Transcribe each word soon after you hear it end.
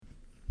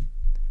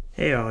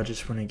Hey, I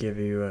just want to give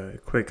you a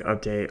quick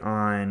update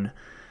on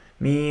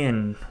me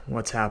and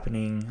what's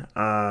happening.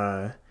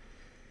 I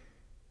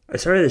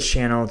started this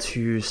channel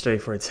to study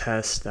for a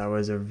test that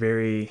was a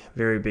very,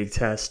 very big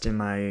test in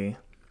my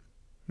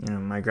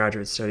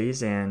graduate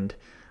studies, and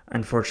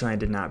unfortunately, I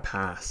did not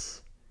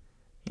pass.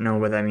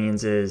 What that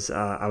means is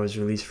I was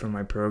released from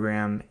my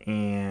program,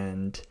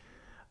 and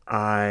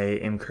I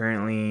am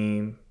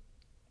currently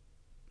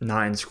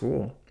not in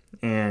school.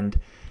 And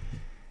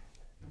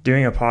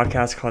doing a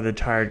podcast called The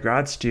Tired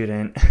Grad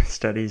Student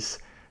Studies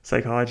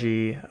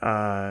Psychology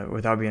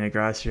without being a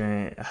grad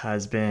student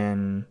has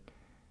been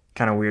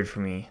kind of weird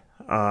for me.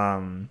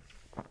 Um,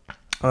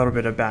 a little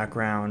bit of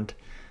background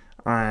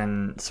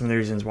on some of the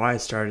reasons why I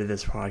started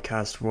this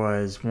podcast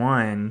was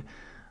one,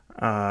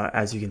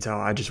 as you can tell,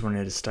 I just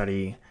wanted to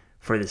study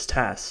for this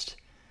test.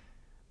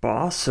 But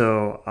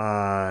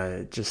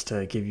also, just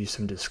to give you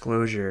some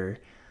disclosure,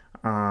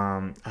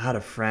 I had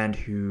a friend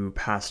who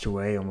passed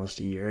away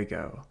almost a year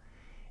ago,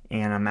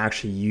 and I'm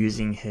actually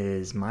using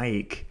his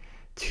mic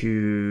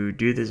to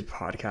do this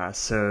podcast.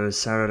 So it's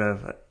sort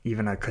of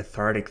even a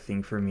cathartic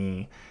thing for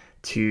me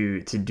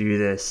to do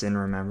this in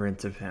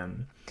remembrance of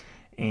him.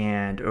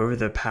 And over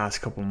the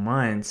past couple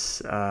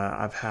months,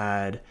 I've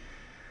had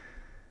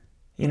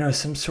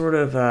some sort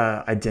of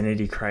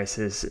identity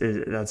crisis.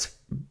 That's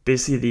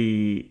basically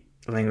the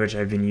language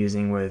I've been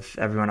using with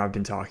everyone I've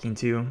been talking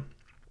to,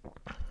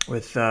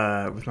 with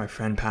my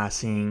friend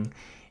passing,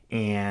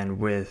 and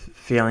with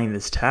failing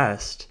this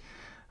test.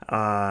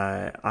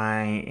 I'm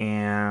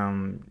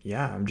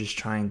just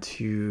trying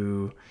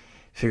to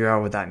figure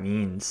out what that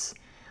means.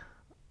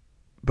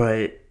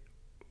 But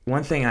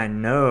one thing I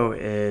know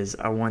is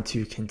I want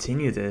to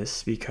continue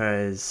this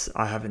because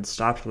I haven't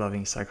stopped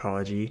loving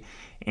psychology,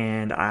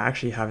 and I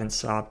actually haven't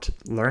stopped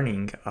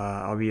learning.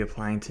 I'll be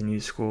applying to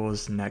new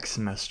schools next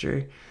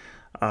semester,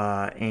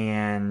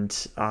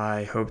 and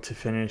I hope to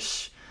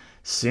finish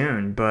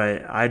soon.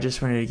 But I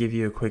just wanted to give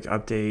you a quick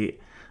update.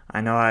 I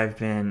know I've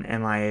been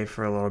MIA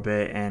for a little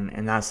bit,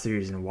 and that's the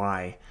reason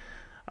why.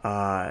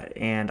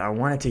 And I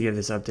wanted to give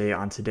this update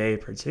on today,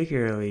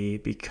 particularly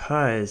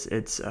because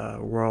it's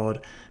World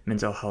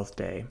Mental Health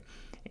Day.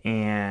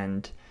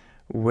 And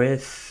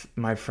with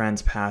my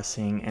friends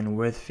passing and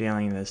with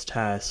failing this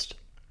test,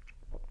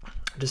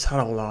 I just had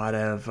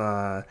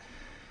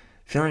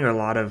feeling a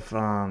lot of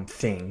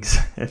things,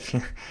 if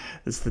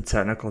it's the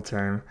technical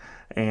term.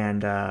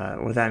 And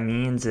what that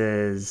means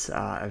is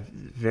I'm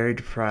very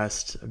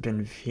depressed. I've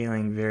been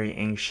feeling very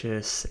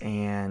anxious,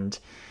 and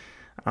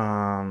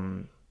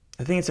I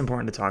think it's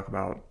important to talk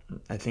about.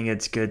 I think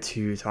it's good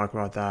to talk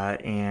about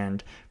that,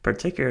 and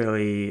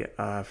particularly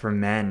for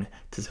men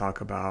to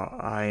talk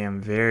about. I'm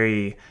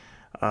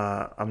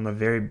a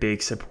very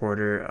big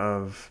supporter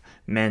of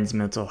men's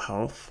mental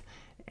health,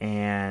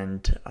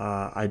 and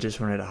I just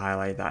wanted to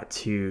highlight that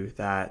too.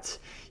 That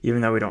even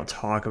though we don't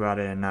talk about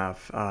it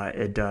enough,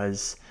 it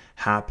does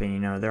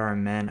happen. There are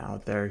men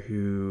out there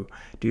who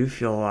do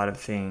feel a lot of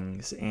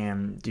things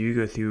and do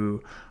go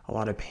through a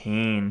lot of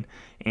pain,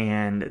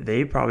 and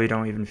they probably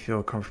don't even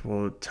feel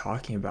comfortable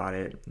talking about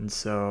it. And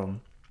so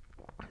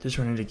just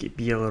wanted to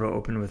be a little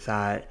open with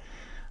that.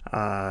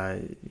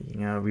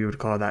 We would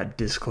call that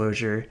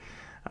disclosure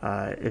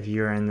if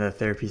you're in the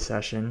therapy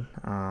session.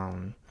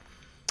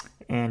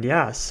 And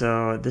yeah,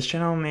 so this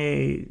channel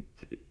may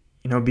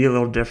be a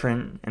little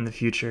different in the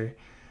future.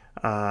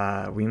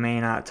 We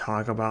may not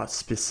talk about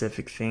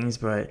specific things,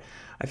 but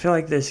I feel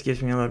like this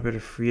gives me a little bit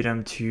of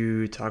freedom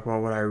to talk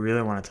about what I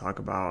really want to talk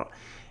about.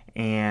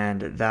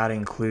 And that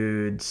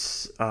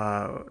includes,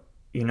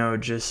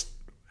 just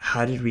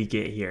how did we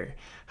get here?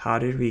 How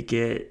did we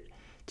get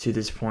to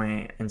this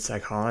point in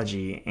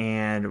psychology?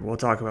 And we'll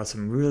talk about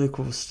some really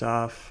cool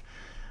stuff.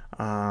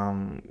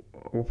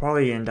 We'll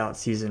probably end out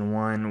season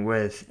one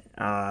with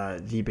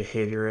the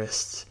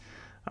behaviorists,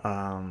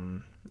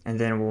 and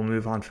then we'll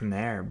move on from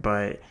there.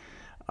 But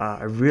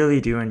I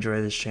really do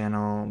enjoy this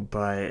channel,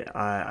 but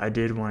I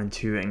did want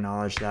to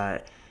acknowledge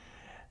that,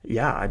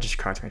 yeah, I just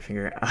cracked my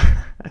finger.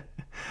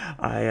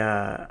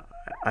 I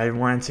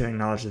wanted to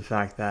acknowledge the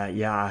fact that,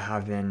 yeah, I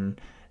have been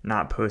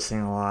not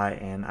posting a lot,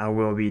 and I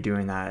will be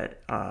doing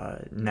that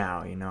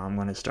now. I'm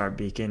going to start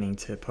beginning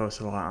to post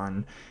a lot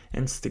on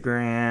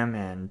Instagram,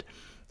 and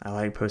I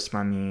like posting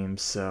my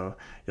memes, so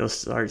you'll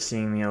start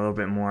seeing me a little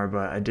bit more.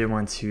 But I did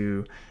want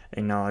to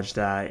acknowledge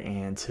that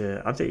and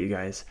to update you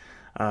guys.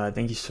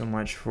 Thank you so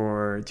much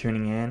for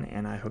tuning in,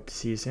 and I hope to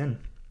see you soon.